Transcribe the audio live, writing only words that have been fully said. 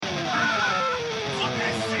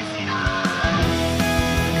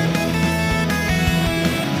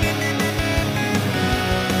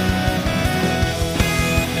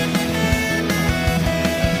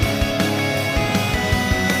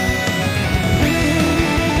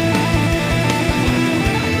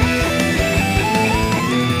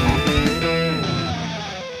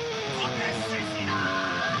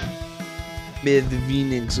Beth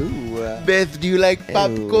Phoenix. Ooh, Beth, do you like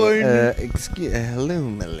popcorn? Hello,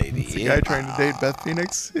 my lady. Is the guy trying to date Beth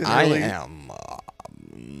Phoenix? I am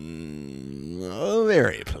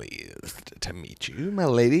very pleased to meet you, my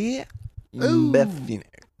lady. Ooh. Beth Phoenix.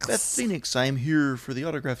 Beth Phoenix, I am here for the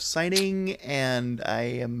autograph signing, and I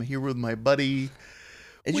am here with my buddy.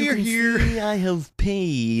 As We're you can here. see, I have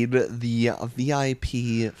paid the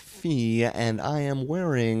VIP fee, and I am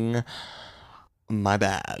wearing my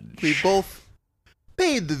badge. We both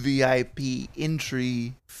paid the VIP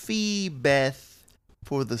entry fee, Beth,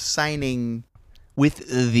 for the signing.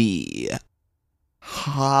 With thee.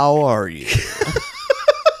 How are you?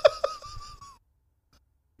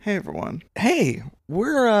 Hey, everyone. Hey,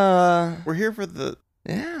 we're We're here for the,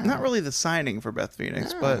 yeah. not really the signing for Beth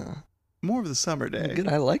Phoenix, but Yeah. more of the summer day. Good.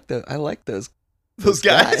 I like those. Those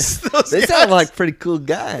guys. They Those sound guys. like pretty cool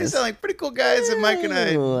They guys. sound like pretty cool guys that Mike and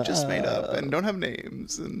I Ooh, just made up and don't have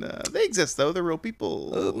names. And they exist, though. They're real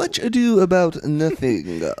people. Much ado about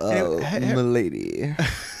nothing, Anyway, my lady.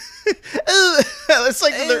 It's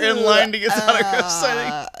like they're in line to get the autograph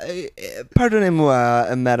signing.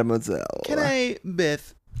 Pardonnez-moi, mademoiselle. Can I,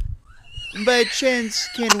 Beth, by chance,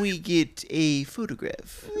 can we get a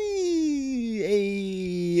photograph?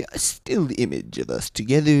 A still image of us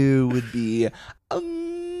together would be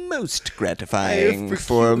most gratifying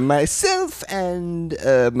for myself and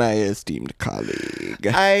my esteemed colleague.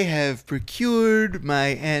 I have procured my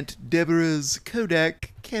Aunt Deborah's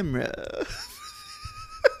Kodak camera.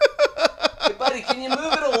 Hey, buddy, can you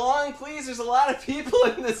move it along, please? There's a lot of people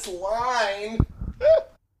in this line.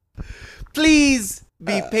 Please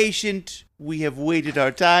be patient. We have waited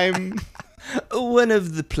our time. One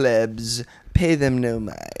of the plebs, pay them no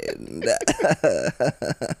mind.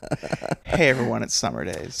 Hey, everyone, it's Summer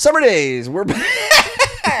Days. Summer Days, we're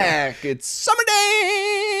back. It's Summer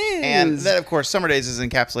Days. And that, of course, Summer Days is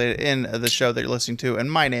encapsulated in the show that you're listening to.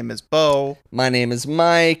 And my name is Bo. My name is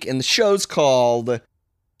Mike, and the show's called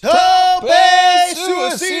Tope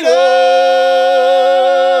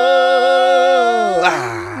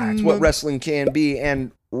It's what wrestling can be.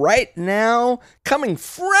 And right now, coming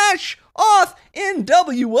fresh off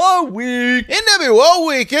NWO Week. NWO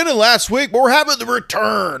Weekend and last week, but we're having the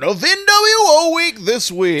return of NWO Week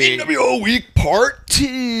this week. NWO Week Part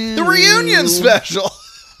 2. The reunion special.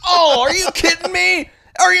 Oh, are you kidding me?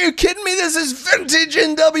 Are you kidding me? This is vintage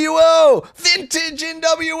NWO. Vintage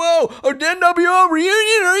NWO. Or NWO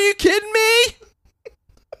reunion. Are you kidding me?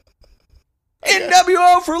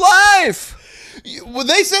 NWO for life. When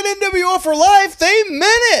they said NWO for life, they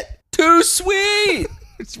meant it. Too sweet.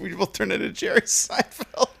 We will turn into Jerry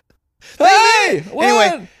Seinfeld. Hey, what?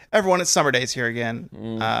 Anyway, everyone, it's Summer Days here again.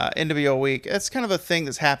 NWO Week. It's kind of a thing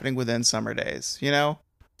that's happening within Summer Days, you know?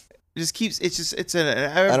 It just keeps, it's an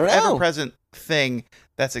ever-present thing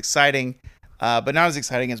that's exciting, but not as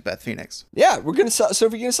exciting as Beth Phoenix. Yeah, we're gonna. So if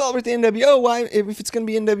you're gonna celebrate the NWO, why? If it's gonna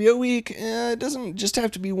be NWO Week, it doesn't just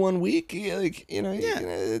have to be 1 week. Like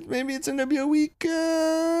maybe it's NWO Week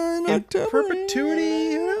in October.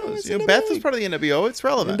 Perpetuity. Who knows? It's You know, NWO Beth is Week. part of the NWO. It's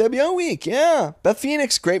relevant. NWO Week, yeah. Beth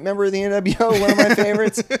Phoenix, great member of the NWO, one of my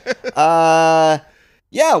favorites.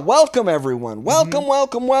 Yeah, welcome everyone.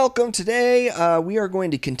 Welcome. Today, we are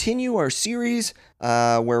going to continue our series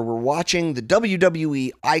where we're watching the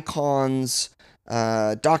WWE Icons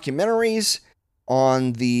documentaries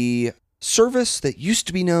on the service that used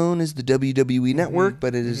to be known as the WWE Network,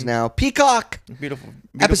 but it is now Peacock. Beautiful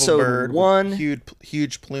Episode bird. 1.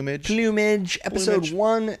 Huge plumage. Episode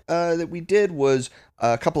 1 that we did was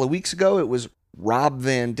a couple of weeks ago. It was Rob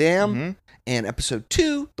Van Dam. And episode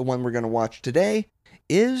 2, the one we're going to watch today,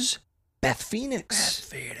 is Beth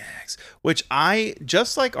Phoenix. Which I,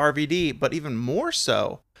 just like RVD, but even more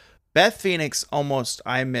so, Beth Phoenix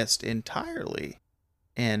I missed entirely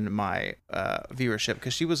in my viewership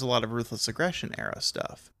because she was a lot of Ruthless Aggression era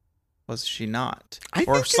stuff. Was she not?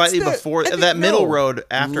 Or slightly before that middle road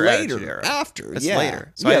after Attitude Era. It's Yeah.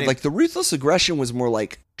 later. So yeah, like the Ruthless Aggression was more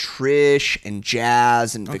like Trish and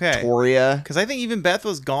Jazz and Victoria. Because I think even Beth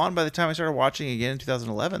was gone by the time I started watching again in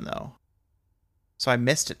 2011, though. So I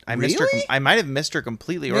missed it. Missed her. I might have missed her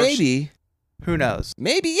completely. Maybe. Who knows?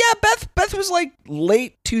 Maybe. Yeah, Beth was like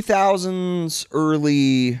late 2000s,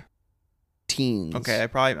 early teens. Okay,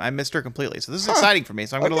 I missed her completely. So this is exciting for me.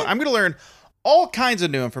 So I'm gonna learn all kinds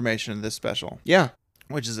of new information in this special. Yeah.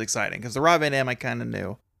 Which is exciting because the Rob Van Dam I kind of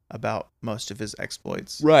knew about most of his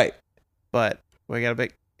exploits. Right. But he's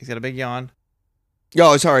got a big yawn.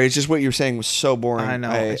 Oh, sorry. It's just what you were saying was so boring. I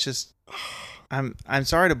know. It's just I'm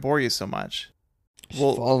sorry to bore you so much.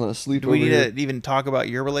 Well, falling asleep. Do we need to even talk about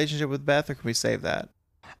your relationship with Beth, or can we save that?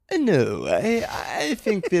 No, I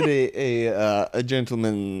think that a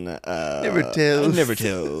gentleman Never tells. never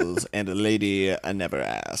tells, and a lady never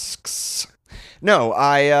asks. No,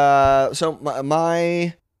 so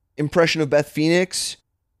my impression of Beth Phoenix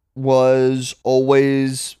was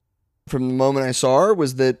always, from the moment I saw her,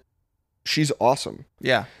 was that she's awesome.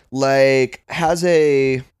 Yeah. Like,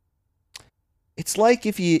 it's like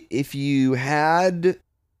if you had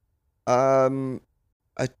a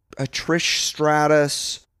Trish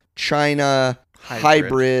Stratus China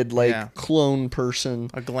hybrid like Yeah. clone person.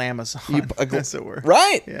 A Glamazon, as it were.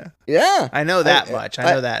 Right. Yeah. Yeah. I know that much.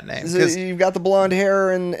 I know that name. So 'Cause- you've got the blonde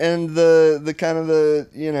hair and the kind of the,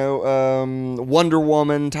 Wonder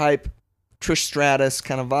Woman type Trish Stratus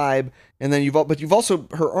kind of vibe, and then you've also,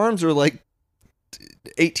 her arms are like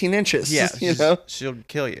 18 inches. yeah, she'll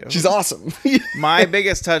kill you. she's awesome. My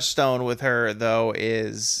biggest touchstone with her, though,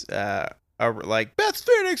 is like Beth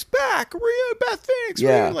Phoenix back, Beth Phoenix,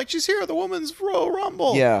 Yeah. like she's here at the Women's Royal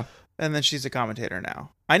Rumble. Yeah. And then she's a commentator now.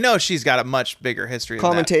 I know she's got a much bigger history.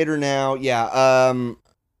 Commentator now, yeah.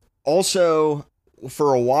 Also,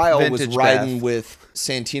 for a while, Vintage was riding Beth. with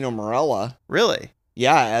Santino Marella. Really?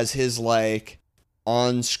 Yeah, as his like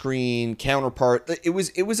on-screen counterpart. It was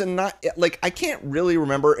a not like, I can't really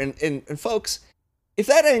remember. And folks, if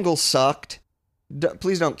that angle sucked,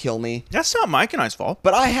 please don't kill me. That's not Mike and I's fault.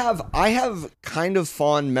 But I have kind of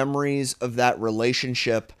fond memories of that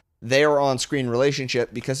relationship, their on-screen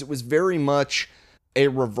relationship, because it was very much a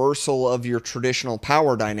reversal of your traditional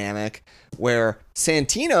power dynamic, where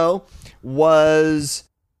Santino was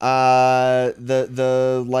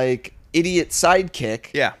the like idiot sidekick,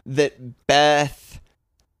 Yeah. that Beth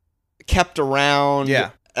kept around, Yeah.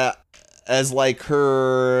 as like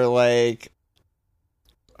her like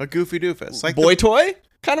A goofy doofus. Like boy toy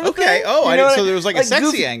kind of a Okay. thing. Oh, You I know didn't- what so there was like a sexy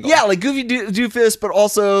goofy, angle. Yeah, like goofy doofus, but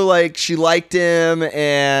also like she liked him,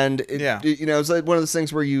 and Yeah. it's like one of those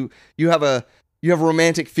things where you have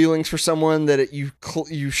romantic feelings for someone that you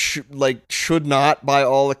should not, by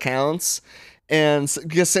all accounts, and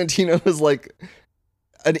because Santino was like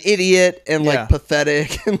an idiot and like Yeah.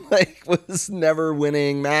 pathetic and like was never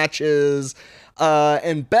winning matches,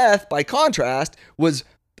 and Beth, by contrast, was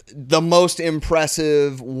the most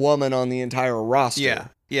impressive woman on the entire roster. Yeah.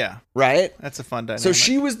 Yeah. Right? That's a fun dynamic. So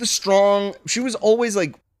she was she was always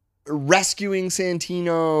like rescuing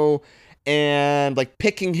Santino and like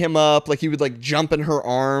picking him up, like he would like jump in her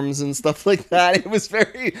arms and stuff like that. It was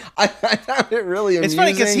I found it really amusing. It's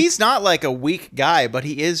funny because he's not like a weak guy, but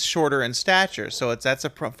he is shorter in stature, so that's a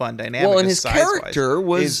fun dynamic. Well, and his size-wise. character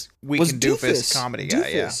was Is weak and doofus comedy guy.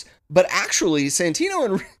 Yeah. Doofus. But actually,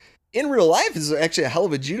 Santino in real life is actually a hell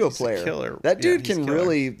of a judo He's a player. killer. That Yeah, dude he's can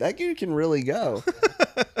killer. really go.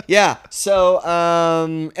 Yeah. So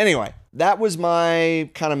anyway, that was my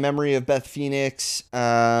kind of memory of Beth Phoenix,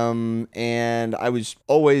 and I was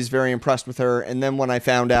always very impressed with her. And then when I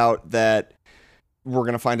found out that we're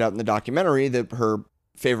gonna find out in the documentary that her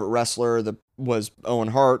favorite wrestler was Owen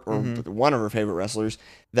Hart, or one of her favorite wrestlers,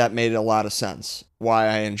 that made a lot of sense why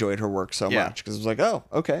I enjoyed her work so Yeah. much, because it was like, oh,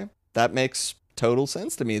 okay, that makes total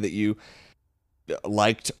sense to me that you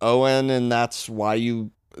liked Owen, and that's why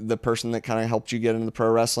the person that kind of helped you get into pro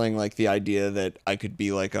wrestling, like the idea that I could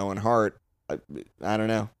be like Owen Hart. I don't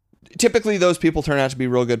know. Typically, those people turn out to be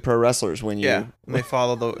real good pro wrestlers when Yeah, and they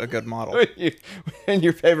follow a good model. when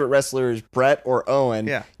your favorite wrestler is Brett or Owen.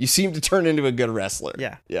 Yeah. You seem to turn into a good wrestler.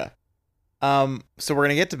 Yeah. Yeah. So we're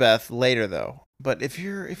gonna get to Beth later, though. But if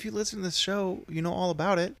you listen to this show, you know all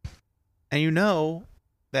about it, and you know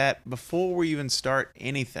that before we even start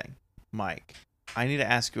anything, Mike, I need to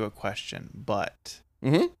ask you a question. But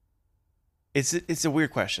it's a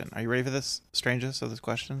weird question. Are you ready for this? Strangeness of this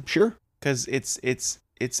question? Sure. Because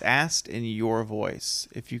it's asked in your voice.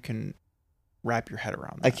 If you can wrap your head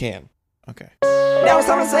around that. I can. Okay. Now it's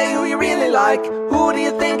time to say who you really like. Who do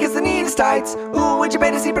you think is the neatest tights? Who would you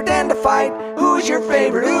pay to see pretend to fight? Who's your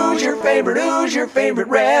favorite? Who's your favorite? Who's your favorite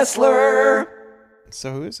wrestler?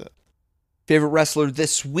 So who is it? Favorite wrestler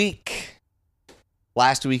this week.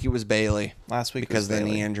 Last week it was Bailey Last week because was of the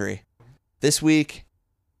Bailey. knee injury. This week,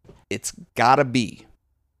 it's gotta be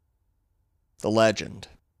the legend,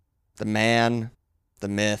 the man, the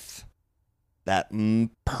myth, that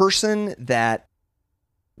person that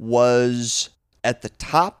was at the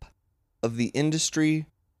top of the industry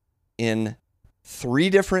in 3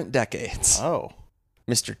 different decades. Oh.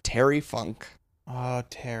 Mr. Terry Funk. Oh,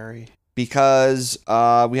 Terry. Because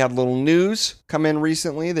we had a little news come in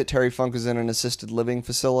recently that Terry Funk is in an assisted living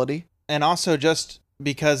facility. And also, just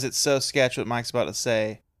because it's so sketch what Mike's about to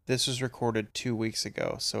say, this was recorded 2 weeks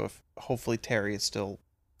ago. So hopefully Terry is still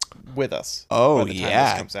with us. Oh, by the time yeah.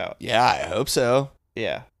 this comes out. Yeah, I hope so.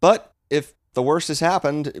 Yeah. But if the worst has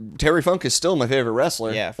happened, Terry Funk is still my favorite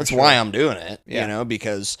wrestler. Yeah, for that's sure. why I'm doing it. Yeah. You know,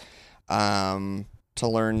 because to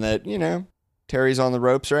learn that Terry's on the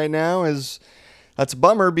ropes right now that's a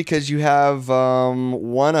bummer, because you have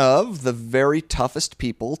one of the very toughest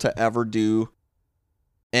people to ever do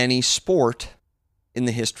any sport in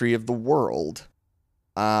the history of the world.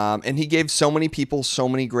 And he gave so many people so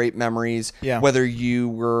many great memories. Yeah. Whether you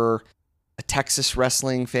were a Texas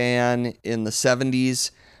wrestling fan in the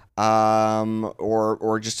 70s,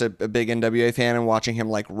 or just a big NWA fan and watching him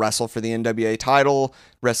like wrestle for the NWA title,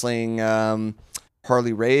 wrestling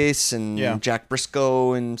Harley Race and Jack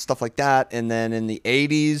Briscoe and stuff like that. And then in the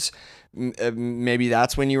 80s, maybe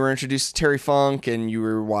that's when you were introduced to Terry Funk and you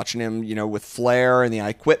were watching him, with Flair in the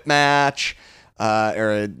I Quit match.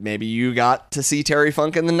 Or maybe you got to see Terry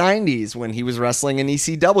Funk in the 90s when he was wrestling in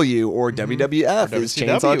ECW or WWF as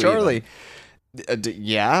Chainsaw Charlie.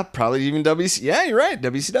 Yeah, probably even WC. Yeah, you're right,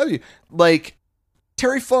 WCW. Like,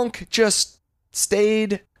 Terry Funk just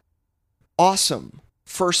stayed awesome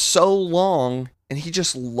for so long, and he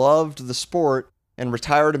just loved the sport and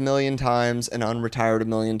retired a million times and unretired a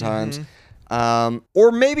million times.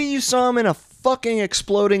 Or maybe you saw him in a fucking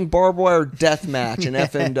exploding barbed wire death match in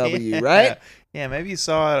FMW, right? Yeah, maybe you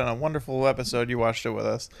saw it on a wonderful episode. You watched it with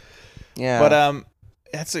us. Yeah. But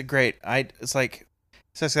that's a great. It sucks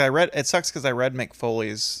because I read Mick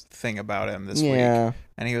Foley's thing about him this week,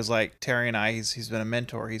 and he was like, Terry and I, he's been a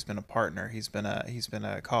mentor, he's been a partner, he's been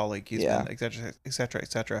a colleague, he's been et cetera,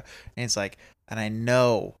 et cetera. And it's like, and I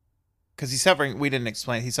know, because he's suffering. We didn't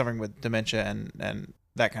explain. He's suffering with dementia and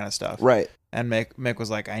that kind of stuff. Right. And Mick was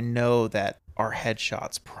like, I know that our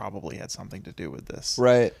headshots probably had something to do with this.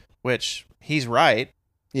 Right. Which he's right.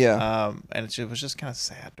 Yeah. And it was just kind of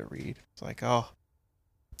sad to read. It's like, oh,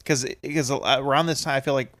 because around this time, I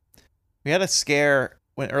feel like we had a scare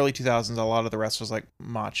when early 2000s. A lot of the wrestlers like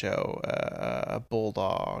Macho,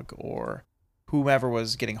 Bulldog, or whomever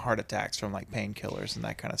was getting heart attacks from like painkillers and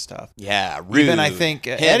that kind of stuff. Yeah, Rude. Even I think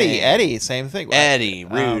Eddie, same thing. Eddie,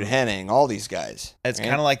 Rude, Hennig, all these guys. It's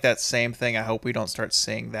kind of like that same thing. I hope we don't start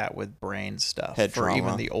seeing that with brain stuff Head for trauma.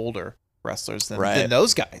 even the older wrestlers than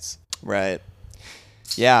those guys. Right.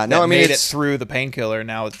 Yeah. No, that I mean, made it through the painkiller.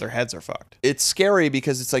 Now their heads are fucked. It's scary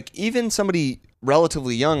because it's like even somebody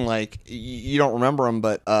relatively young, like you don't remember him,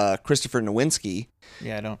 but Christopher Nowinski.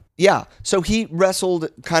 Yeah, I don't. Yeah. So he wrestled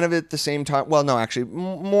kind of at the same time. Well, no, actually,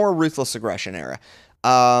 more Ruthless Aggression era.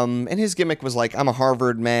 And his gimmick was like, I'm a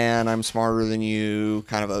Harvard man, I'm smarter than you,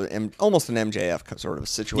 kind of almost an MJF sort of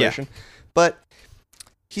situation. Yeah. But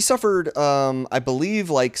he suffered, I believe,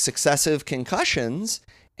 like successive concussions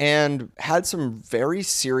and had some very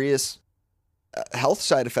serious health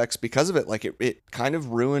side effects because of it. Like it kind of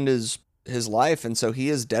ruined his life. And so he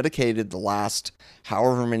has dedicated the last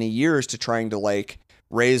however many years to trying to like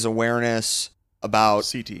raise awareness about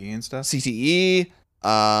CTE and stuff. CTE,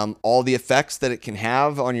 all the effects that it can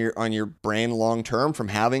have on your brain long term from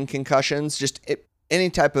having concussions, just any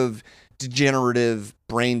type of degenerative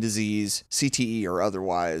brain disease, CTE or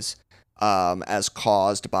otherwise, as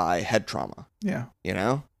caused by head trauma. Yeah.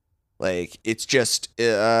 Like it's just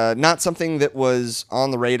not something that was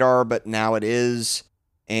on the radar, but now it is.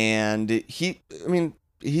 And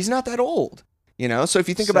he's not that old, So if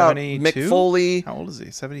you think 72? about Mick Foley, how old is he?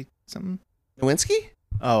 70 something? Nowinski?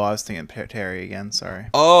 Oh, I was thinking Terry again. Sorry.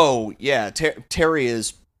 Oh yeah, Terry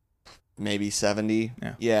is maybe 70.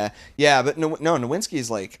 Yeah. But no, Nowinski is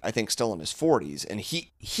like I think still in his 40s, and he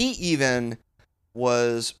even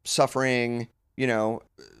was suffering,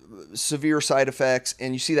 severe side effects,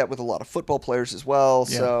 and you see that with a lot of football players as well.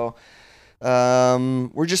 Yeah. So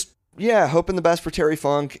we're just hoping the best for Terry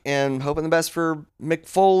Funk and hoping the best for Mick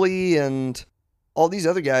Foley and all these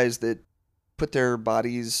other guys that put their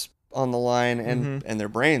bodies on the line and their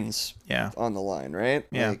brains on the line, right?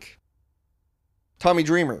 Yeah. Like Tommy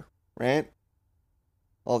Dreamer, right?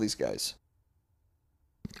 All these guys.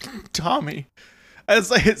 Tommy.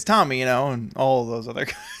 It's Tommy, and all of those other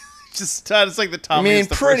guys. Just it's like the Tommy. I mean,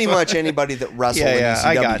 pretty much anybody that wrestled in ECW.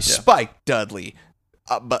 I gotcha. Spike Dudley,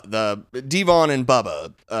 but the Devon and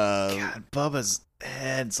Bubba. God, Bubba's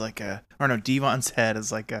head's Devon's head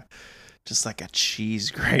is just like a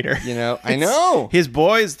cheese grater. I know. His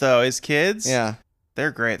boys, though, his kids, yeah,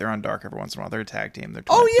 they're great. They're on Dark every once in a while. They're a tag team. They're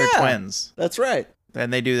they're twins. That's right.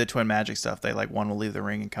 And they do the twin magic stuff. They one will leave the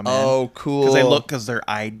ring and come in. Oh, cool. Because they're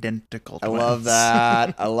identical twins. I love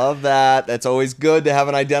that. I love that. That's always good to have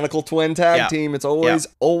an identical twin tag team. It's always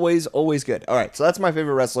good. All right, so that's my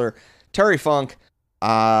favorite wrestler, Terry Funk.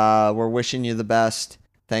 We're wishing you the best.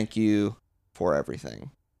 Thank you for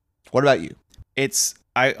everything. What about you? It's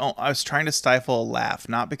I was trying to stifle a laugh,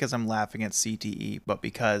 not because I'm laughing at CTE, but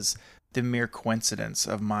because the mere coincidence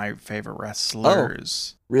of my favorite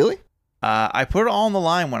wrestlers. Really? I put it all on the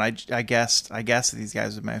line when I guessed these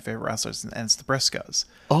guys are my favorite wrestlers, and it's the Briscoes.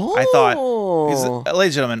 Oh. I thought, because,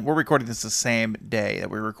 ladies and gentlemen, we're recording this the same day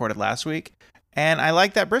that we recorded last week, and I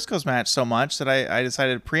like that Briscoes match so much that I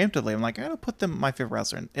decided preemptively, I'm like, I gotta put them my favorite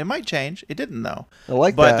wrestler in. It might change. It didn't, though. I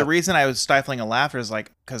like but that. the reason I was stifling a laughter is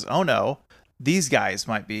like, because, oh no, these guys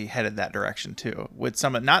might be headed that direction too. With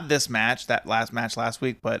some, not this match, that last match last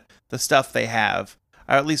week, but the stuff they have.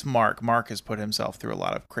 Or at least Mark. Mark has put himself through a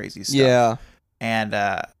lot of crazy stuff. Yeah. And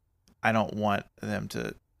I don't want them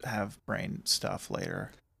to have brain stuff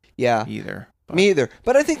later. Yeah. Either. But Me either.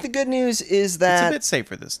 But I think the good news is that... it's a bit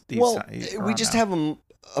safer these we just have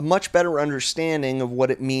a much better understanding of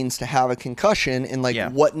what it means to have a concussion and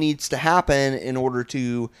what needs to happen in order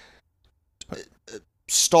to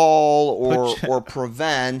stall or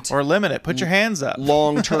prevent or limit it. Put your hands up.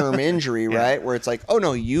 Long-term injury, right? Where it's like, oh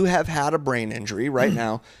no, you have had a brain injury right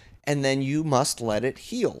now, and then you must let it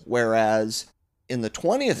heal. Whereas in the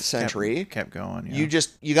 20th century, kept going. Yeah.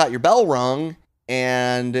 You got your bell rung.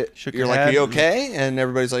 And you're like, are you okay? And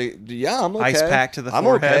everybody's like, yeah, I'm okay. Ice pack to the I'm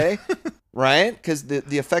forehead. okay. Right? Because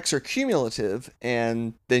the effects are cumulative.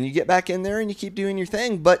 And then you get back in there and you keep doing your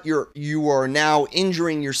thing. But you are now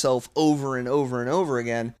injuring yourself over and over and over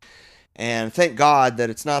again. And thank God that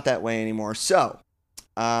it's not that way anymore. So,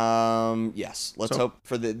 yes, let's hope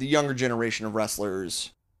for the younger generation of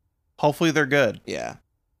wrestlers. Hopefully they're good. Yeah.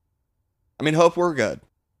 I mean, hope we're good.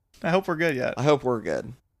 I hope we're good yet. I hope we're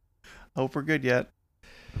good. Hope we're good yet.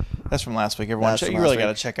 That's from last week, everyone. You really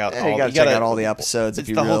got to check out. You got to check out all the episodes if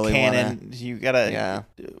you really want to. It's the whole canon. You got to. Yeah.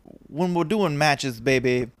 When we're doing matches,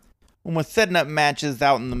 baby, when we're setting up matches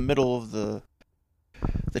out in the middle of the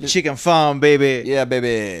chicken farm, baby. Yeah,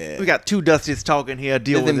 baby. We got two Dusties talking here.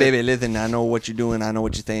 Listen, baby, listen. I know what you're doing. I know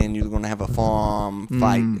what you're saying. You're going to have a farm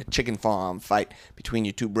fight, a chicken farm fight between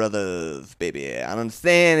your two brothers, baby. I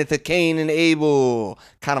understand it's a Cain and Abel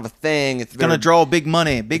kind of a thing. It's going to draw big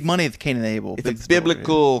money. Big money is Cain and Abel. It's a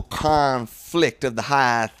biblical conflict of the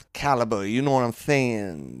highest caliber. You know what I'm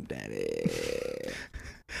saying, daddy?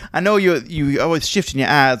 I know you always shifting your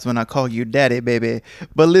eyes when I call you daddy, baby.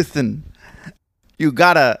 But listen. You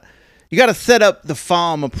gotta set up the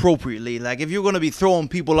farm appropriately. Like if you're gonna be throwing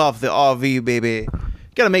people off the RV, baby,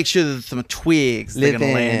 you gotta make sure there's some twigs they're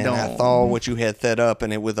gonna land on. I saw what you had set up,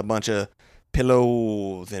 and it was a bunch of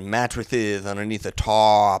pillows and mattresses underneath a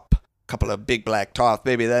tarp. Couple of big black tarps,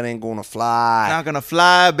 baby. That ain't gonna fly. Not gonna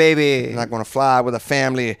fly, baby. It's not gonna fly with a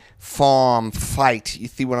family farm fight. You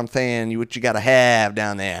see what I'm saying? What you gotta have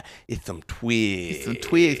down there is some twigs.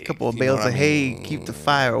 Couple of bales of hay. Keep the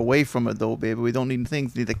fire away from it, though, baby. We don't need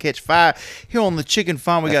things to catch fire. Here on the chicken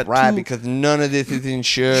farm, That's right, because none of this is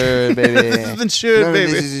insured, baby. This is insured, baby. None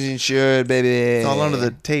of this is insured, baby. It's all under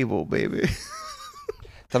the table, baby.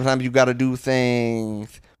 Sometimes you gotta do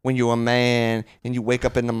things. When you're a man and you wake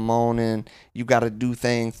up in the morning, you got to do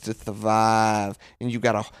things to survive, and you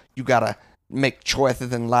gotta make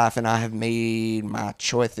choices in life. And I have made my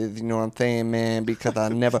choices. You know what I'm saying, man? Because I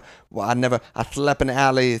slept in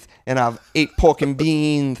alleys, and I've ate pork and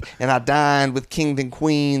beans, and I dined with kings and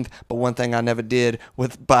queens. But one thing I never did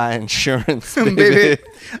was buy insurance, baby.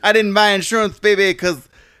 I didn't buy insurance, baby, because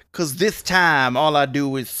this time all I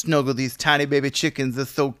do is snuggle these tiny baby chickens. They're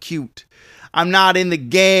so cute. I'm not in the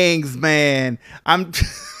gangs, man. I'm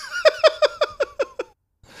just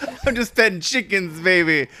petting chickens,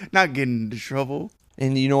 baby. Not getting into trouble.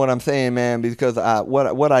 And you know what I'm saying, man? Because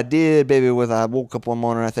what I did, baby, was I woke up one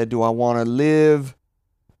morning and I said, do I want to live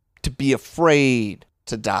to be afraid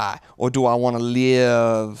to die? Or do I want to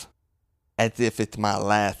live as if it's my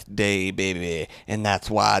last day, baby? And that's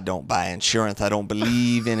why I don't buy insurance. I don't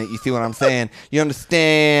believe in it. You see what I'm saying? You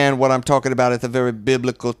understand what I'm talking about? It's a very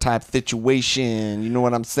biblical type situation. You know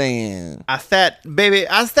what I'm saying? I sat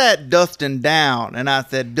Dustin down, and I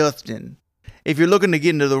said, Dustin, if you're looking to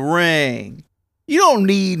get into the ring, you don't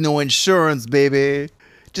need no insurance, baby.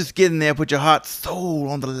 Just get in there, put your heart, soul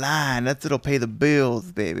on the line. It'll pay the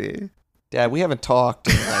bills, baby. Dad, we haven't talked.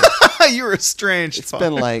 You're estranged. It's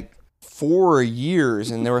been like 4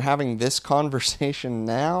 years, and they were having this conversation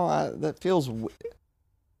now. That feels.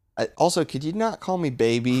 Also, could you not call me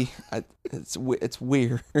baby? It's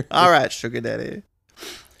weird. All right, sugar daddy.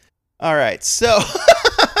 All right, so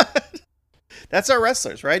that's our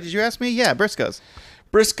wrestlers, right? Did you ask me? Yeah, Briscoes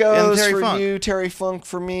for Funk. You, Terry Funk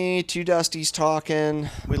for me. Two Dusties talking.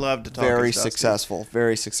 We love to talk. Very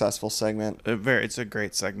successful segment. It's a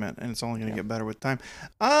great segment, and it's only going to get better with time.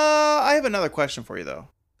 I have another question for you, though.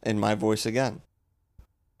 In my voice again.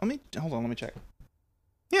 Hold on, let me check.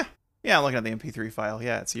 Yeah, I'm looking at the MP3 file.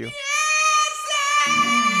 Yeah, it's you.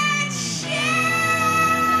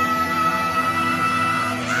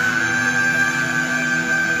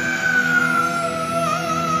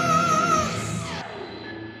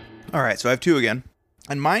 All right, so I have two again.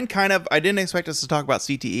 And mine kind of, I didn't expect us to talk about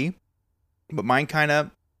CTE, but mine kind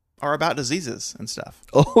of are about diseases and stuff.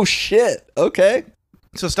 Oh, shit. Okay.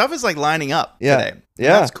 So stuff is like lining up Yeah. today. And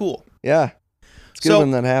Yeah. that's cool. Yeah. It's good So-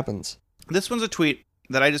 when that happens. This one's a tweet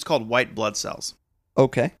that I just called white blood cells.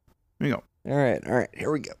 Okay. Here you go. All right. Here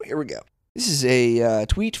we go. This is a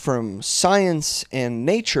tweet from Science and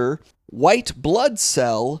Nature. White blood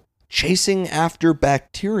cell chasing after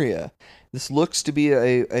bacteria. This looks to be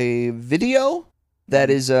a video that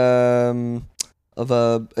is of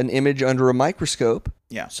an image under a microscope.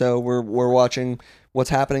 Yeah. So we're watching what's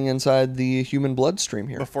happening inside the human bloodstream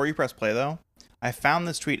here. Before you press play, though, I found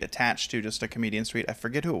this tweet attached to just a comedian's tweet. I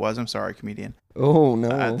forget who it was. I'm sorry, comedian. Oh no.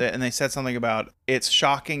 And they said something about it's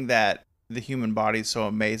shocking that the human body is so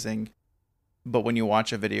amazing, but when you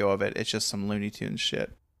watch a video of it, it's just some Looney Tunes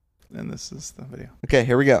shit. And this is the video. Okay,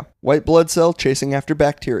 here we go. White blood cell chasing after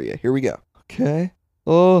bacteria. Here we go. Okay.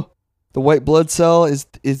 Oh, the white blood cell is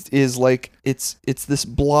like it's this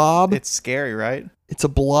blob. It's scary, right? It's a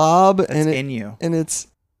blob, That's and in you. it's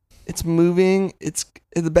moving.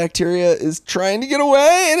 The bacteria is trying to get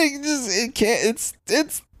away, and it can't. It's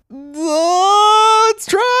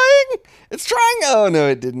trying. Oh no,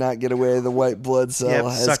 it did not get away. The white blood cell Yep,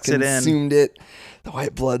 has sucks it in. consumed it. The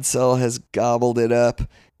white blood cell has gobbled it up,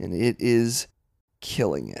 and it is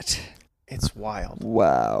killing it. It's wild. The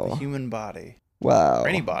Wow. human body, Wow. or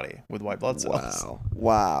any body with white blood cells.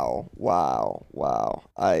 Wow.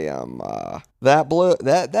 I am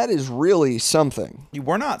that is really something.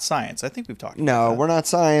 We're not science. I think we've talked about No, that. we're not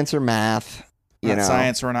science or math. We're not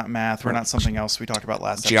science. We're not math. We're not something else we talked about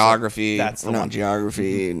last episode. Geography. That's the we're one. not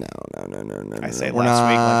geography. No. I say we're last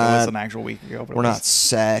week like it was not- an actual week ago. But We're it not was-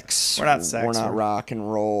 sex. We're not sex. We're not rock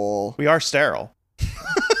and roll. We are sterile.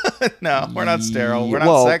 No, we're not sterile. We're not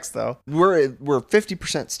Well- sex though. We're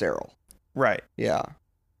 50% sterile. Right. Yeah.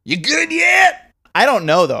 You good yet? I don't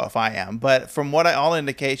know though if I am, but from what all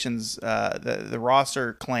indications, the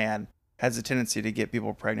Rosser clan has a tendency to get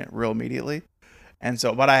people pregnant real immediately, and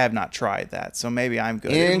so. But I have not tried that, so maybe I'm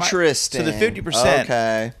good. Interesting. So the 50%.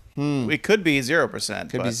 Okay. It could be 0%.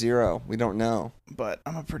 Could be 0. We don't know. But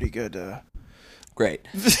I'm a pretty good. Great.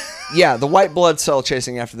 Yeah, the white blood cell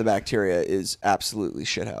chasing after the bacteria is absolutely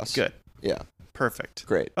shithouse. Good. Yeah, Perfect.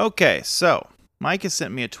 great. Okay, so Mike has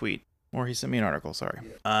sent me a tweet, or he sent me an article. Sorry.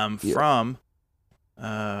 From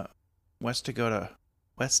West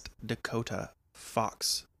Dakota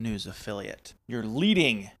Fox News affiliate. Your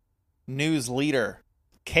leading news leader,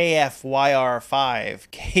 KFYR5,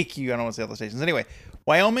 KQ, I don't want to say all the stations. Anyway,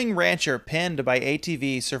 Wyoming rancher pinned by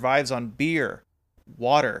ATV survives on beer,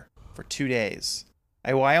 water for 2 days.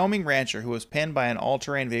 A Wyoming rancher who was pinned by an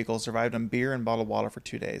all-terrain vehicle survived on beer and bottled water for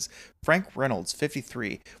 2 days. Frank Reynolds,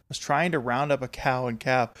 53, was trying to round up a cow and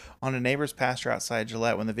calf on a neighbor's pasture outside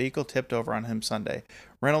Gillette when the vehicle tipped over on him Sunday.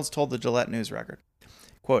 Reynolds told the Gillette News Record,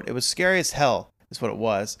 quote, "It was scary as hell, is what it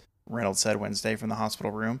was," Reynolds said Wednesday from the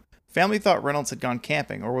hospital room. Family thought Reynolds had gone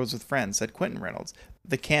camping or was with friends, said Quentin Reynolds,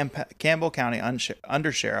 the Campbell County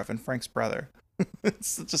undersheriff and Frank's brother. It's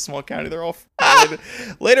such a small county. They're all related.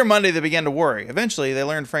 Later Monday, they began to worry. Eventually, they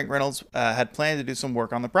learned Frank Reynolds had planned to do some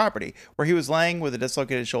work on the property, where he was laying with a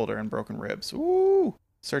dislocated shoulder and broken ribs. Ooh.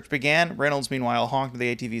 Search began. Reynolds, meanwhile, honked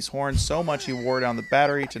the ATV's horn so much he wore down the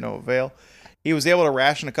battery to no avail. He was able to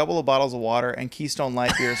ration a couple of bottles of water and Keystone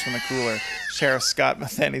Light beers from the cooler, Sheriff Scott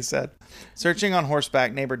Matheny said. Searching on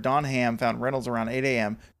horseback, neighbor Don Ham found Reynolds around 8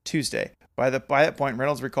 a.m. Tuesday. By that point,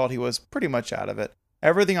 Reynolds recalled he was pretty much out of it.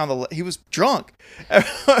 Everything on the he was drunk. No,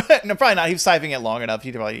 probably not. He was siphoning it long enough.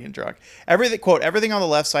 He'd probably eaten drunk. Everything on the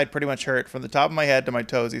left side pretty much hurt from the top of my head to my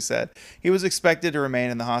toes, he said. He was expected to remain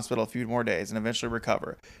in the hospital a few more days and eventually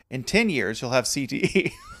recover. In 10 years, he'll have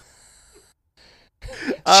CTE.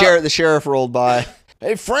 The sheriff rolled by.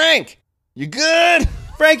 Hey, Frank, you good?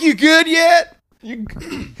 Frank, you good yet?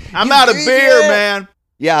 I'm out of good beer, yet? man.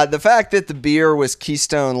 Yeah, the fact that the beer was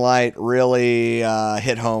Keystone Light really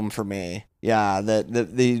hit home for me. Yeah,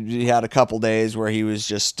 he had a couple days where he was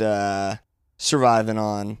just surviving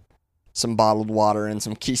on some bottled water and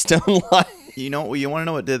some Keystone Light. You want to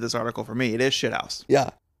know what did this article for me? It is Shithouse. Yeah,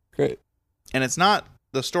 great. And it's not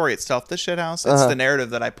the story itself, the Shithouse. It's the narrative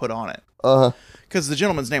that I put on it. Because the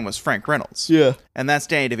gentleman's name was Frank Reynolds. Yeah. And that's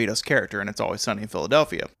Danny DeVito's character, and It's Always Sunny in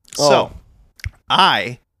Philadelphia. Oh. So,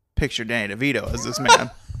 I picture Danny DeVito as this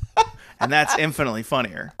man. And that's infinitely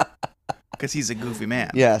funnier. Because he's a goofy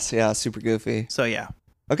man. Yes, yeah, super goofy. So, yeah.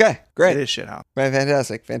 Okay, great. It is shithouse. Right,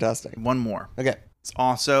 fantastic, fantastic. One more. Okay. It's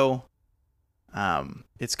also,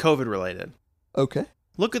 it's COVID related. Okay.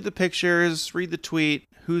 Look at the pictures, read the tweet,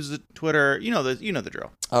 who's the Twitter, you know the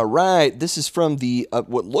drill. All right, this is from the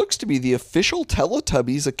what looks to be the official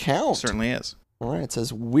Teletubbies account. Certainly is. All right, it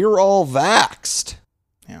says, "We're all vaxxed."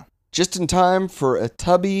 Yeah. Just in time for a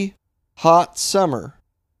tubby, hot summer.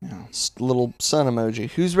 Yeah. Little sun emoji.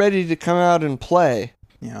 Who's ready to come out and play?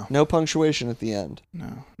 Yeah. No punctuation at the end.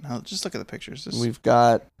 No, just look at the pictures. Just We've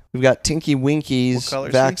got Tinky Winky's What color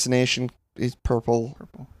is he? vaccination. He's purple.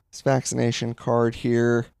 purple. His vaccination card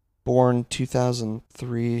here. Born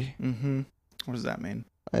 2003. Mm-hmm. What does that mean?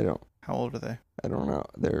 I don't How old are they? know.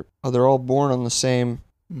 They're all born on the same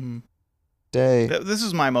Mm-hmm. day. This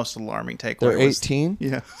is my most alarming takeaway. They're was- 18.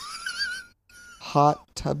 Yeah. Hot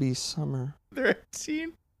tubby summer. They're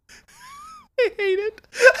 18. I hate it.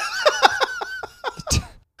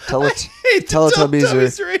 Tele- I hate the Teletubbies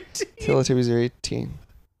Teletubbies are 18. Teletubbies are 18.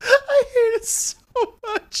 I hate it so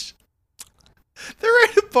much. They're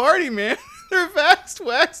ready to party, man. They're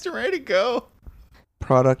waxed, and ready to go.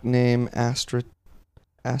 Product name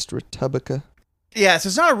Astratubica. Yeah, so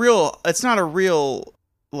it's not a real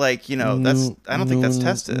like, you know, I don't think that's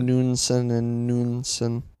tested. Noonson and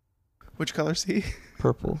Noonson. Which color's he?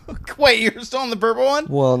 Purple. Wait, you're still on the purple one?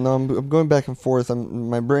 Well, no, I'm going back and forth.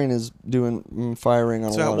 My brain is firing on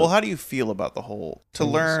a So, lot. well, how do you feel about the whole to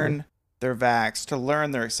learn they're vaxxed, to learn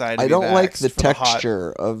they're excited to I be don't like vaxxed the for hot-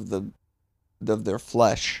 texture of their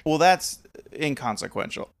flesh. Well, that's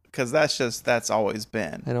inconsequential because that's always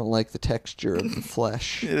been. I don't like the texture of the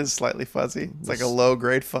flesh. It is slightly fuzzy. It's like a low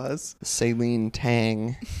grade fuzz. The saline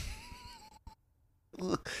tang.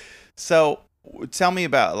 So tell me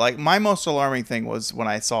about, like, my most alarming thing was when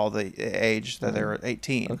I saw the age that they were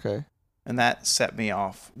 18, Okay. and that set me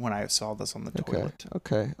off when I saw this on the toilet.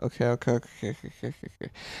 Okay.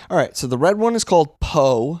 All right. So the red one is called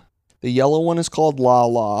Poe. The yellow one is called La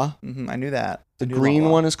La. I knew that. The I knew green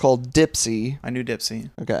Lala. one is called Dipsy. I knew Dipsy.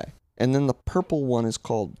 Okay. And then the purple one is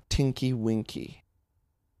called Tinky Winky.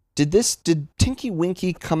 Did Tinky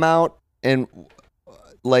Winky come out and,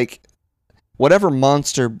 like, whatever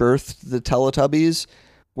monster birthed the Teletubbies,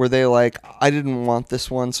 were they like, I didn't want this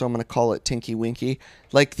one, so I'm going to call it Tinky Winky?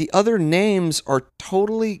 Like, the other names are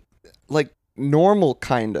totally, like, normal,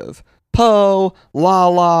 kind of. Poe,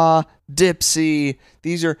 La, Dipsy,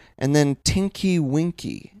 these are, and then Tinky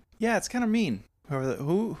Winky. Yeah, it's kind of mean.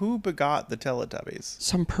 Who begot the Teletubbies?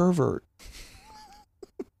 Some pervert.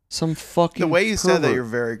 Some fucking The way you said that, pervert. you're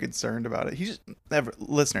very concerned about it. He just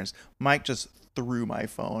listeners, Mike just threw my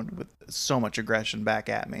phone with so much aggression back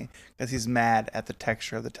at me because he's mad at the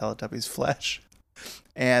texture of the Teletubbies' flesh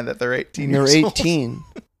and that they're 18 And they're years old. 18.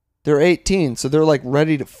 They're 18, so they're like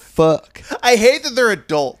ready to fuck. I hate that they're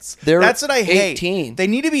adults. That's what I hate. 18. They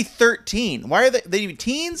need to be 13. Why are they need to be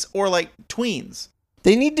teens or like tweens?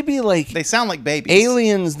 They need to be like They sound like babies.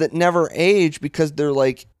 aliens that never age because they're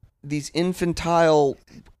like these infantile.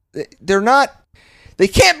 They're not. They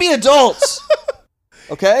can't be adults.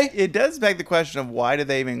 Okay? It does beg the question of why did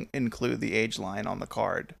they even include the age line on the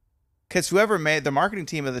card? Because whoever made the marketing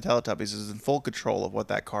team of the Teletubbies is in full control of what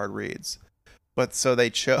that card reads. But so they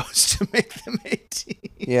chose to make them 18.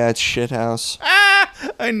 Yeah, it's shithouse. Ah,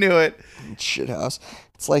 I knew it. It's shithouse.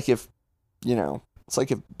 It's like if, it's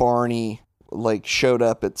like if Barney like showed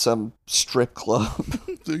up at some strip club.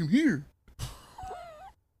 I'm here.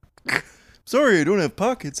 Sorry, I don't have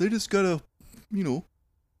pockets. I just got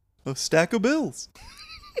a stack of bills.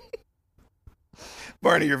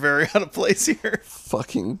 Barney, you're very out of place here.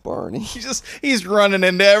 Fucking Barney. He's running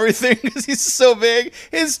into everything because he's so big.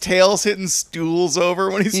 His tail's hitting stools over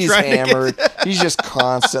when he's trying hammered. to get... He's just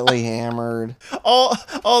constantly hammered.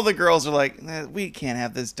 All the girls are like, we can't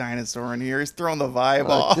have this dinosaur in here. He's throwing the vibe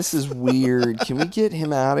off. This is weird. Can we get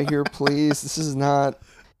him out of here, please? This is not.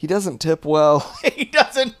 He doesn't tip well. He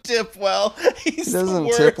doesn't tip well. He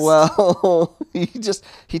doesn't tip well.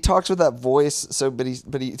 he talks with that voice. But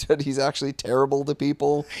he's actually terrible to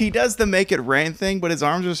people. He does the make it rain thing, but his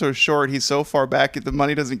arms are so short. He's so far back that the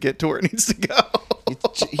money doesn't get to where it needs to go.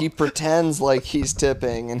 He pretends like he's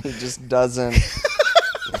tipping, and he just doesn't.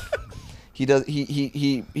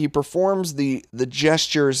 He performs the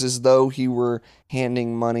gestures as though he were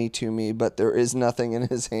handing money to me, but there is nothing in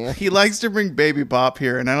his hand. He likes to bring Baby Bop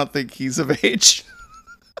here, and I don't think he's of age.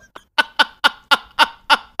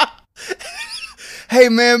 Hey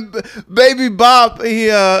man, Baby Bop,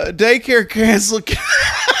 daycare canceled.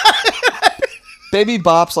 Baby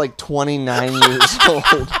Bop's like 29 years old.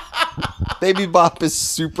 Baby Bop is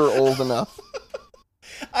super old enough.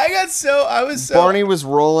 I was so Barney was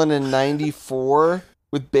rolling in 94.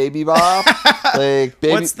 with Baby Bop. Like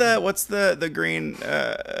baby. What's the green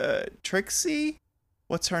Trixie?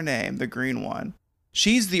 What's her name? The green one.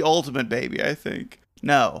 She's the ultimate baby, I think.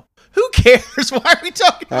 No. Who cares? Why are we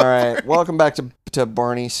talking All about right. Barney? Welcome back to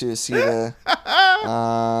Barney Suicida.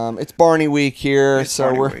 It's Barney week here, It's so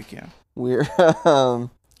Barney we're week, yeah. we're kind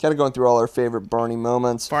of going through all our favorite Barney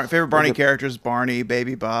moments. Favorite Barney characters: Barney,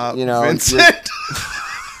 Baby Bob, You know, Vincent.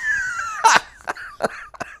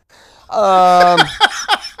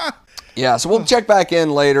 Yeah, so we'll check back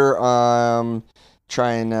in later.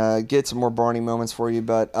 Try and get some more Barney moments for you,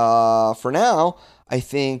 but for now, I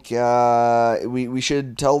think we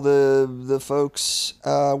should tell the folks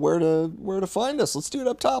where to find us. Let's do it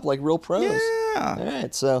up top, like real pros. Yeah. All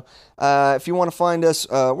right. So if you want to find us,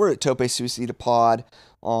 we're at Tope Suicida Pod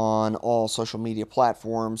on all social media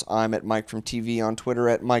platforms. I'm at Mike from TV on Twitter,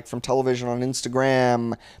 at Mike from Television on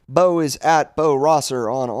Instagram. Bo is at Bo Rosser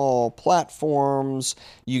on all platforms.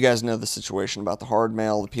 You guys know the situation about the hard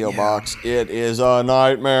mail, the P.O. box. It is a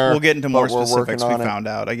nightmare. We'll get into more but we're specifics. We working on it. found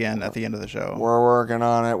out again at the end of the show. We're working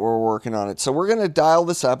on it. We're working on it. So we're going to dial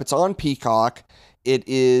this up. It's on Peacock. It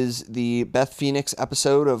is the Beth Phoenix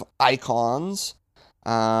episode of Icons.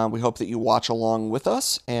 We hope that you watch along with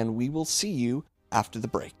us, and we will see you after the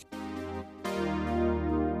break.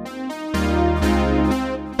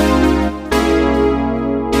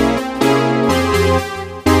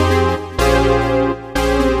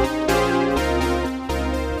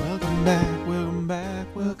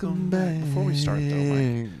 Welcome back. Before we start, though,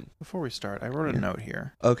 Mike, before we start, I wrote a note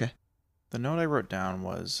here. Okay. The note I wrote down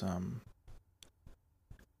was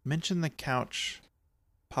mention the couch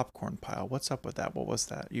popcorn pile. What's up with that? What was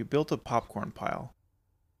that? You built a popcorn pile,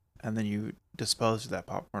 and then you disposed of that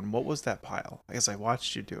popcorn. What was that pile? I guess I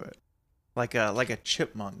watched you do it, like a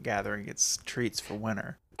chipmunk gathering its treats for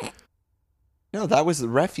winter. No, that was the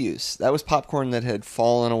refuse. That was popcorn that had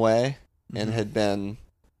fallen away and Mhm.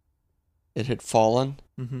 it had fallen.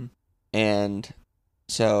 Mm-hmm. And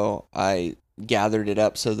so I gathered it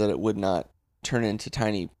up so that it would not turn into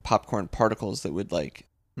tiny popcorn particles that would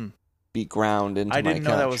be ground into my I didn't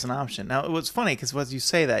know that couch. was an option. Now, it was funny because as you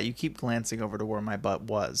say that, you keep glancing over to where my butt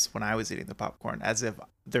was when I was eating the popcorn, as if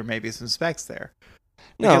there may be some specks there.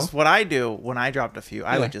 No. Because what I do when I dropped a few,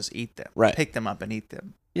 I Yeah. would just eat them, Right. pick them up and eat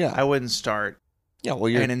them. Yeah. I wouldn't start Yeah, well,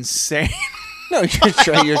 you're an insane. no,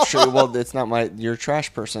 you're well, it's not you're a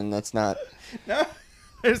trash person. That's not. No,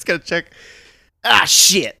 I just gotta check. Ah,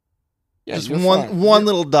 shit! Yeah, Just you're one fine.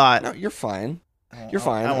 little dot. No, you're fine. I You're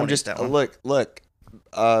fine. I I'm won't just eat that one. look.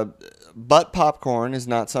 Butt popcorn is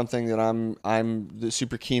not something that I'm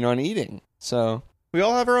super keen on eating. So We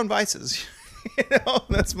all have our own vices.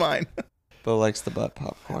 That's mine. Bo likes the butt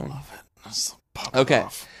popcorn. love it. Just pop Okay. it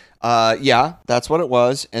off. Yeah, that's what it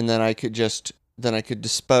was, and then I could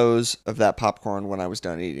dispose of that popcorn when I was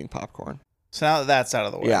done eating popcorn. So now that that's out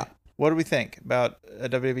of the way, Yeah. what do we think about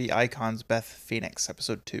WWE Icons Beth Phoenix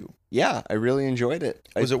episode 2? Yeah, I really enjoyed it.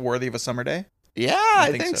 Was it worthy of a summer day? Yeah,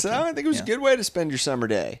 I think think so, so. too. I think it was Yeah. a good way to spend your summer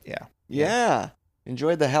day. Yeah. Yeah.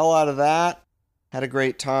 Enjoyed the hell out of that. Had a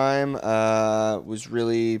great time. Was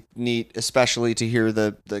really neat, especially to hear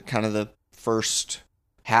the kind of the first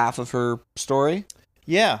half of her story.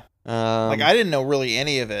 Yeah. Like I I didn't know really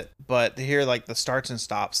any of it, but to hear like the starts and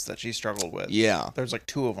stops that she struggled with. yeah. There's like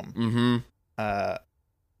 2 of them. Mm-hmm.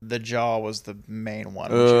 The jaw was the main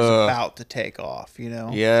one, which she was Ugh. about to take off, you know?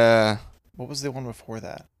 Yeah. What was the one before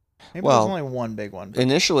that? Maybe Well, there was only one big one. but-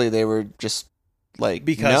 Initially, they were just like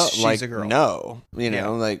Because no, she's like, a girl. No, you know,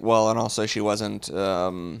 Yeah. like and also she wasn't.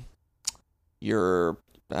 I'm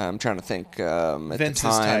trying to think. At Vince's the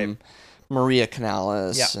time, Maria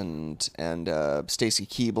Canales Yeah. and Stacy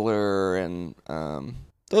Keibler and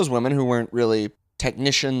those women who weren't really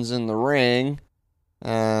technicians in the ring,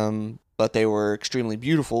 but they were extremely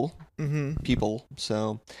beautiful Mhm. people.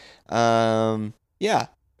 So, yeah,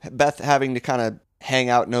 Beth having to kind of hang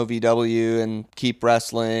out in OVW and keep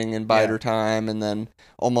wrestling and bide Yeah. her time, and then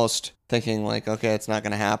almost thinking like, okay, it's not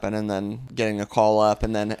going to happen, and then getting a call up,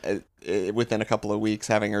 and then within a couple of weeks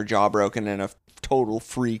having her jaw broken in a total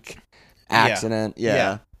freak accident.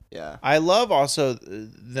 Yeah. I love also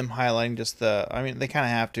them highlighting just I mean, they kind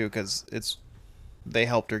of have to because they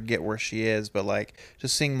helped her get where she is, but like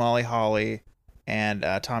just seeing Molly Holly and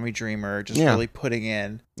Tommy Dreamer just Yeah. really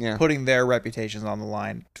putting their reputations on the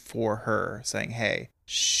line for her, saying, hey,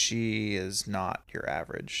 she is not your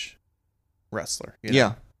average wrestler. You know?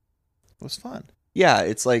 Yeah. It was fun. Yeah,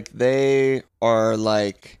 it's like they are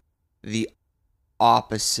like the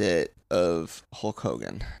opposite of Hulk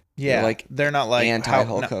Hogan. Yeah, like they're not like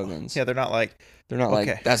anti-Hulk no, Hogan's. Yeah, they're not like They're not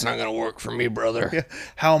Okay. like, that's not going to work for me, brother. Yeah.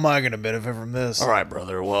 How am I going to benefit from this? All right,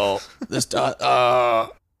 brother. Well, this I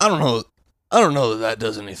don't know. I don't know that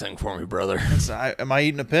does anything for me, brother. Am I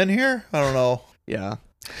eating a pin here? I don't know. Yeah.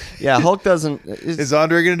 Yeah, Hulk doesn't. Is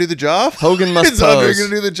Andre going to do the job? Hogan must Is Andre pose. going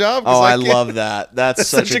to do the job? 'Cause Oh, I can't- love that. That's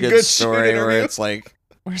such a good story shoot where interview. it's like,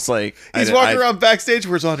 He's walking around backstage.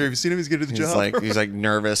 Where's Andre? Have you seen him? He's going to do the job. He's like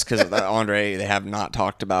nervous because Andre, they have not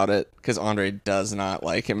talked about it because Andre does not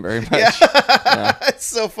like him very much. Yeah. It's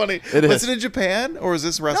so funny. It Was is. it in Japan or is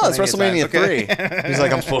this WrestleMania? No, it's WrestleMania times? Okay. 3. He's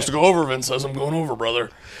like, I'm supposed to go over. Vince says I'm going over,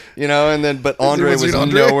 brother. You know, and then, but Andre was was it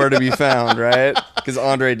Andre? nowhere to be found, right? Because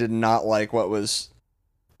Andre did not like what was,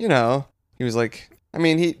 you know, he was like, I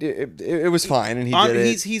mean, it was fine, and he did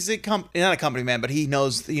it. He's not a company man, but he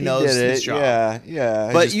knows He knows did his it. job.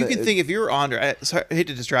 Yeah. But you can think if you're Andre, I hate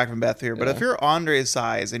to distract from Beth here, but Yeah. if you're Andre's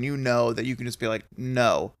size and you know that you can just be like,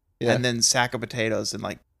 no, Yeah. and then sack of potatoes and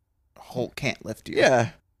like Hulk can't lift you.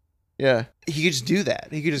 Yeah. He could just do that.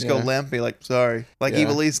 He could just go Yeah. limp, be like, sorry. Like Yeah.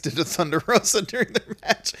 Eva Lise did to Thunder Rosa during their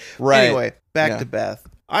match. Right. Anyway, back Yeah. to Beth.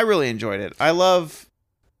 I really enjoyed it. I love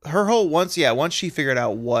her whole once she figured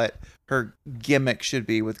out what her gimmick should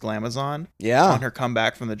be with Glamazon Yeah. on her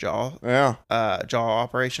comeback from the jaw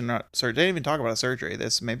operation. Not surgery. They didn't even talk about a surgery.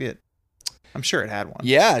 I'm sure it had one.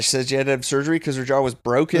 Yeah, she said she had to have surgery because her jaw was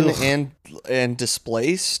broken Ugh. and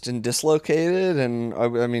displaced and dislocated, and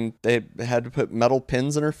I mean they had to put metal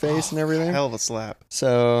pins in her face and everything. Hell of a slap.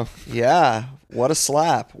 So yeah, what a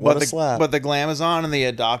slap! What a slap! But the Glamazon and the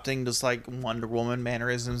adopting just like Wonder Woman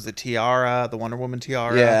mannerisms, the Wonder Woman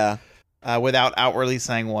tiara. yeah, Without outwardly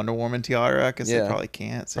saying Wonder Woman tiara, because Yeah. they probably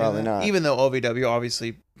can't say Probably that. not. Even though OVW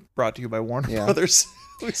obviously brought to you by Warner Yeah. Brothers.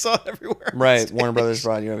 We saw it everywhere. right. Warner Brothers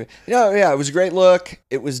brought you over. Yeah, it was a great look.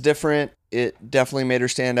 It was different. It definitely made her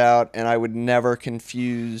stand out, and I would never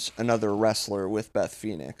confuse another wrestler with Beth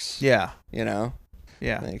Phoenix. Yeah. You know,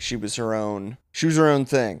 Yeah. like she was her own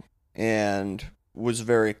thing, and was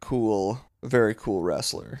very cool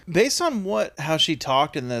wrestler. Based on how she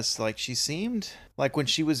talked in this, like she seemed like when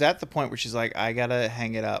she was at the point where she's like, I gotta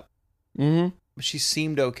hang it up. Mm-hmm. She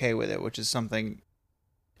seemed okay with it, which is something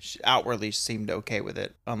she outwardly seemed okay with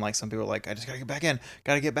it. Unlike some people are like, I just gotta get back in.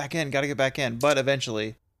 But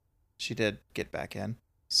eventually she did get back in.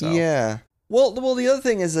 So Yeah. Well, the other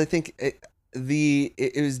thing is, I think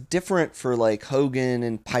it was different for like Hogan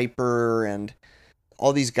and Piper and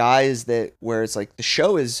all these guys where it's like the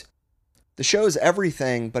show is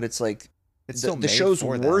everything, but it's like it's still the show's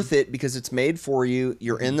worth it because it's made for you.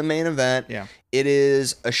 You're in the main event. Yeah. It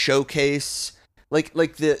is a showcase. Like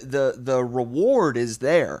the reward is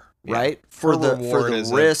there, Yeah. right? For Her the reward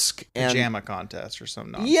is a risk and pajama contest or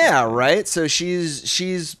something. nonsense. yeah, right. So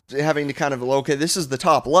she's having to kind of, okay, this is the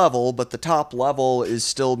top level, but the top level is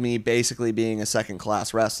still me basically being a second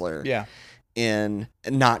class wrestler. Yeah. And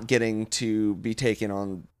not getting to be taken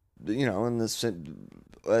on, in this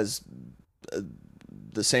as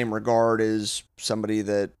the same regard as somebody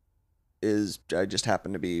that I just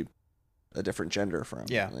happen to be a different gender from.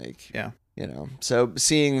 Yeah. Yeah. So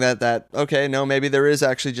seeing that okay, no, maybe there is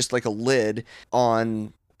actually just like a lid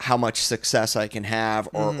on how much success I can have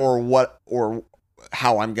or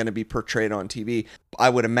how I'm going to be portrayed on TV, I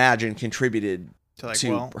would imagine contributed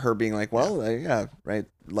to her being like, yeah, right.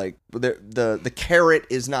 Like the carrot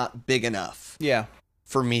is not big enough. Yeah.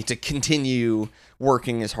 For me to continue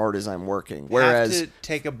working as hard as I'm working. Whereas have to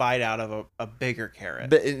take a bite out of a bigger carrot.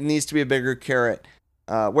 But it needs to be a bigger carrot.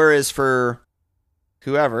 Whereas for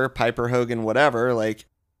whoever, Piper, Hogan, whatever, like,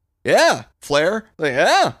 yeah, Flair, like,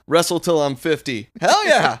 yeah, wrestle till I'm 50. Hell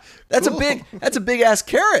yeah. That's Cool. that's a big ass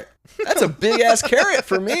carrot. That's a big ass carrot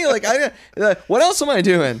for me. Like, what else am I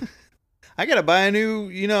doing? I gotta buy a new,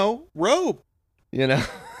 robe.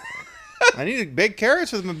 I need big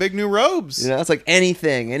carrots with my big new robes. it's like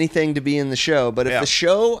anything to be in the show. But if the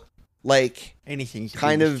show, like, anything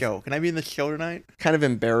kind of show. Can I be in the show tonight? Kind of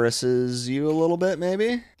embarrasses you a little bit,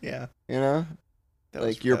 maybe. Yeah. That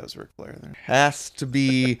was Ric Flair there. Has to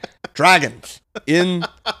be dragons in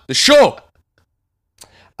the show.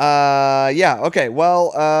 Yeah. Okay.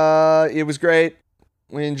 Well, it was great.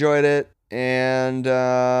 We enjoyed it. And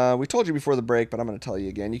we told you before the break, but I'm going to tell you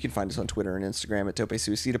again. You can find us on Twitter and Instagram at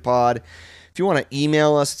TopeSuicidapod. If you want to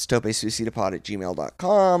email us, it's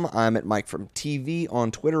topesuicidapod@gmail.com. I'm at Mike from TV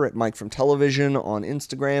on Twitter, at Mike from Television on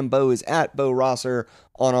Instagram. Bo is at Bo Rosser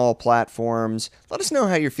on all platforms. Let us know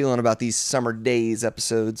how you're feeling about these Summer Days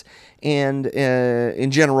episodes and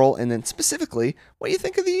in general, and then specifically, what you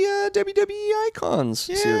think of the WWE Icons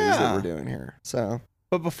series that we're doing here. So,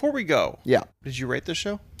 but before we go, did you rate this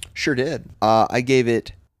show? Sure did. I gave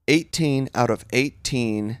it 18 out of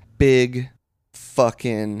 18 big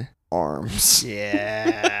fucking arms.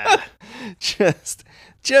 Yeah.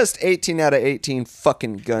 Just 18 out of 18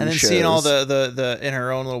 fucking gun And then shows. seeing all the in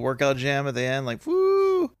her own little workout gym at the end, like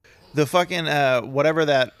woo, the fucking whatever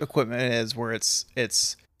that equipment is, where it's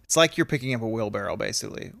like you're picking up a wheelbarrow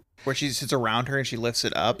basically, where she sits around her and she lifts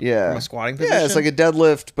it up from a squatting position. Yeah, it's like a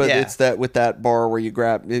deadlift, but Yeah. it's that with that bar where you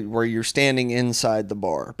where you're standing inside the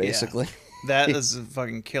bar, basically. That is a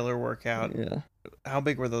fucking killer workout. Yeah. How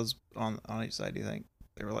big were those on each side? Do you think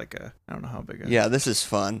they were like I don't know how big. Yeah, this is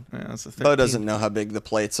fun. Yeah, it's a Bo doesn't know how big the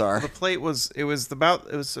plates are. The plate was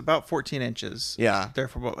about 14 inches. Yeah.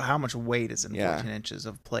 Therefore, how much weight is in 14 inches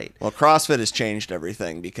of plate? Well, CrossFit has changed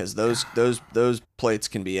everything because those plates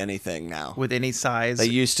can be anything now. With any size. They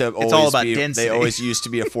used to always it's all about be, density. They always used to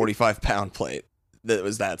be a 45-pound plate that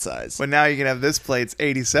was that size. But now you can have this plate's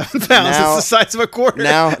 87 pounds. Now- It's the size of a quarter.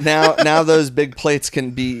 Now those big plates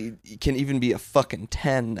can even be a fucking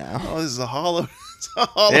 10 now. Oh, this is a hollow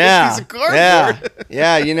piece of cardboard.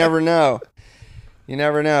 Yeah, you never know. You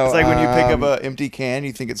never know. It's like when you pick up an empty can,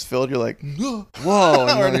 you think it's filled, you're like, whoa,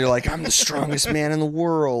 and then you're like, I'm the strongest man in the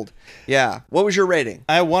world. Yeah. What was your rating?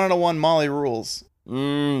 I 1-1 Molly rules.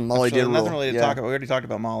 Molly did rule. Nothing really to talk about. We already talked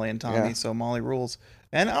about Molly and Tommy, so Molly rules.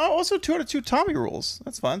 And also 2 out of 2 Tommy rules.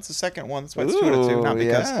 That's fun. It's the second one. That's why it's 2 out of 2. Not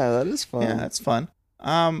because. Yeah, that is fun. Yeah, that's fun.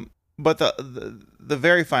 But the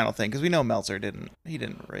very final thing, because we know Meltzer didn't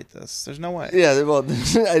rate this. There's no way. Yeah, well,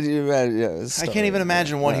 I can't even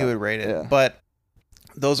imagine what he would rate it. Yeah. But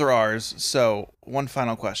those are ours. So one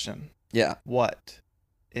final question. Yeah. What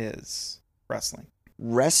is wrestling?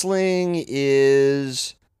 Wrestling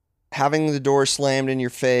is having the door slammed in your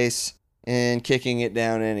face and kicking it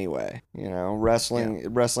down anyway. You know, wrestling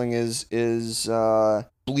is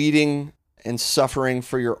bleeding and suffering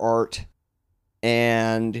for your art,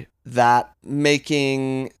 and that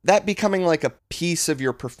becoming like a piece of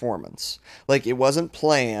your performance. Like it wasn't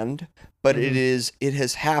planned, but it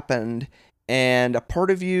has happened, and a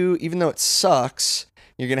part of you, even though it sucks,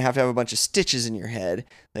 you're going to have a bunch of stitches in your head.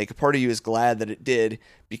 Like a part of you is glad that it did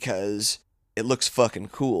because it looks fucking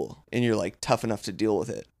cool and you're like tough enough to deal with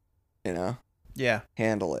it, you know? Yeah.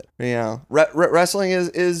 Handle it. You know, wrestling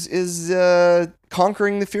is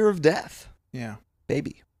conquering the fear of death. Yeah.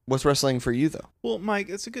 Baby. What's wrestling for you though? Well,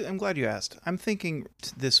 Mike, I'm glad you asked. I'm thinking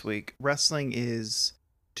this week, wrestling is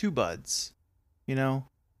 2 buds. You know,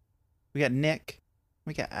 we got Nick,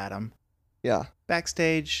 we got Adam. Yeah.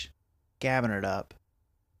 Backstage, gabbing it up.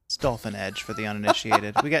 It's Dolphin Edge for the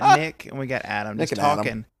uninitiated. We got Nick and we got Adam Nick just and Adam.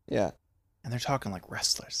 talking. Yeah. And they're talking like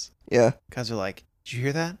wrestlers. Yeah. Because they're like, did you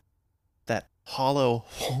hear that? That hollow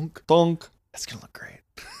honk? Thunk. That's going to look great.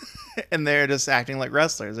 And they're just acting like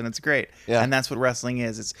wrestlers, and it's great. Yeah. And that's what wrestling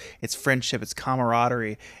is. It's friendship, it's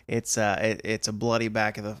camaraderie, it's a bloody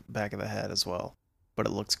back of the head as well. But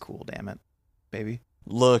it looks cool, damn it, baby.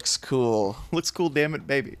 Looks cool. Looks cool, damn it,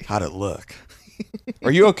 baby. How'd it look?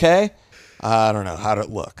 Are you okay? I don't know. How'd it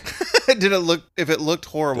look? Did it look? If it looked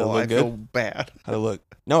horrible, Did it look I good? feel bad. How'd it look?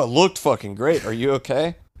 No, it looked fucking great. Are you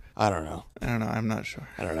okay? I don't know. I don't know. I'm not sure.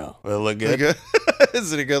 I don't know. Will it look Is it good? good?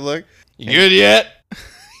 Is it a good look? You good yet?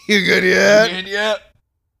 You good yet? You good yet?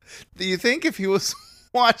 Do you think if he was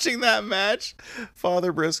watching that match,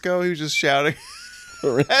 Father Briscoe, he was just shouting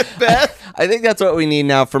at Beth? I think that's what we need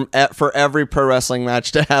now for every pro wrestling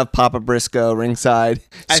match, to have Papa Briscoe ringside.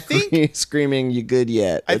 I think- screaming, "You good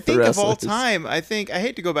yet?" I at the think of all wrestlers. time, I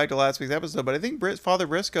hate to go back to last week's episode, but I think Father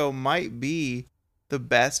Briscoe might be the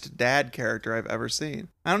best dad character I've ever seen.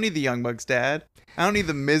 I don't need the Young Bucks dad. I don't need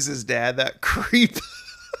the Mrs. dad, that creep.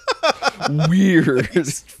 Weird.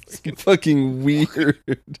 Fucking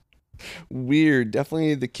weird. Weird.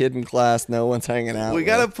 Definitely the kid in class no one's hanging out We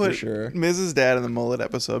gotta with, put for sure. Mrs. Dad in the mullet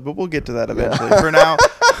episode, but we'll get to that eventually. For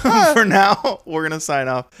now, we're gonna sign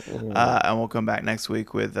off, and we'll come back next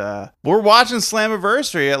week with we're watching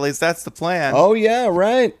Slammiversary. At least that's the plan. Oh yeah,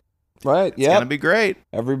 right. Right. it's gonna Yeah. be great.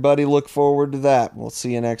 Everybody look forward to that. We'll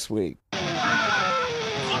see you next week.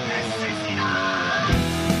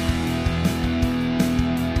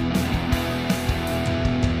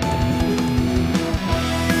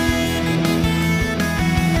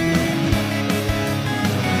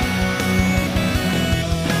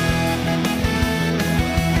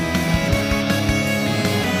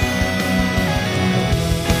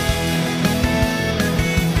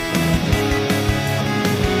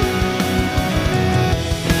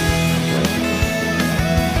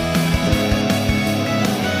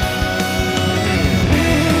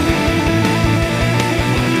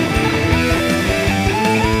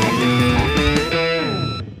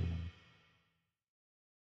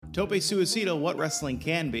 Tope Suicido What Wrestling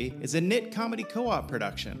Can Be is a knit comedy co-op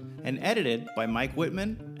production and edited by Mike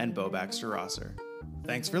Whitman and Bo Baxter Rosser.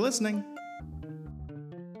 Thanks for listening.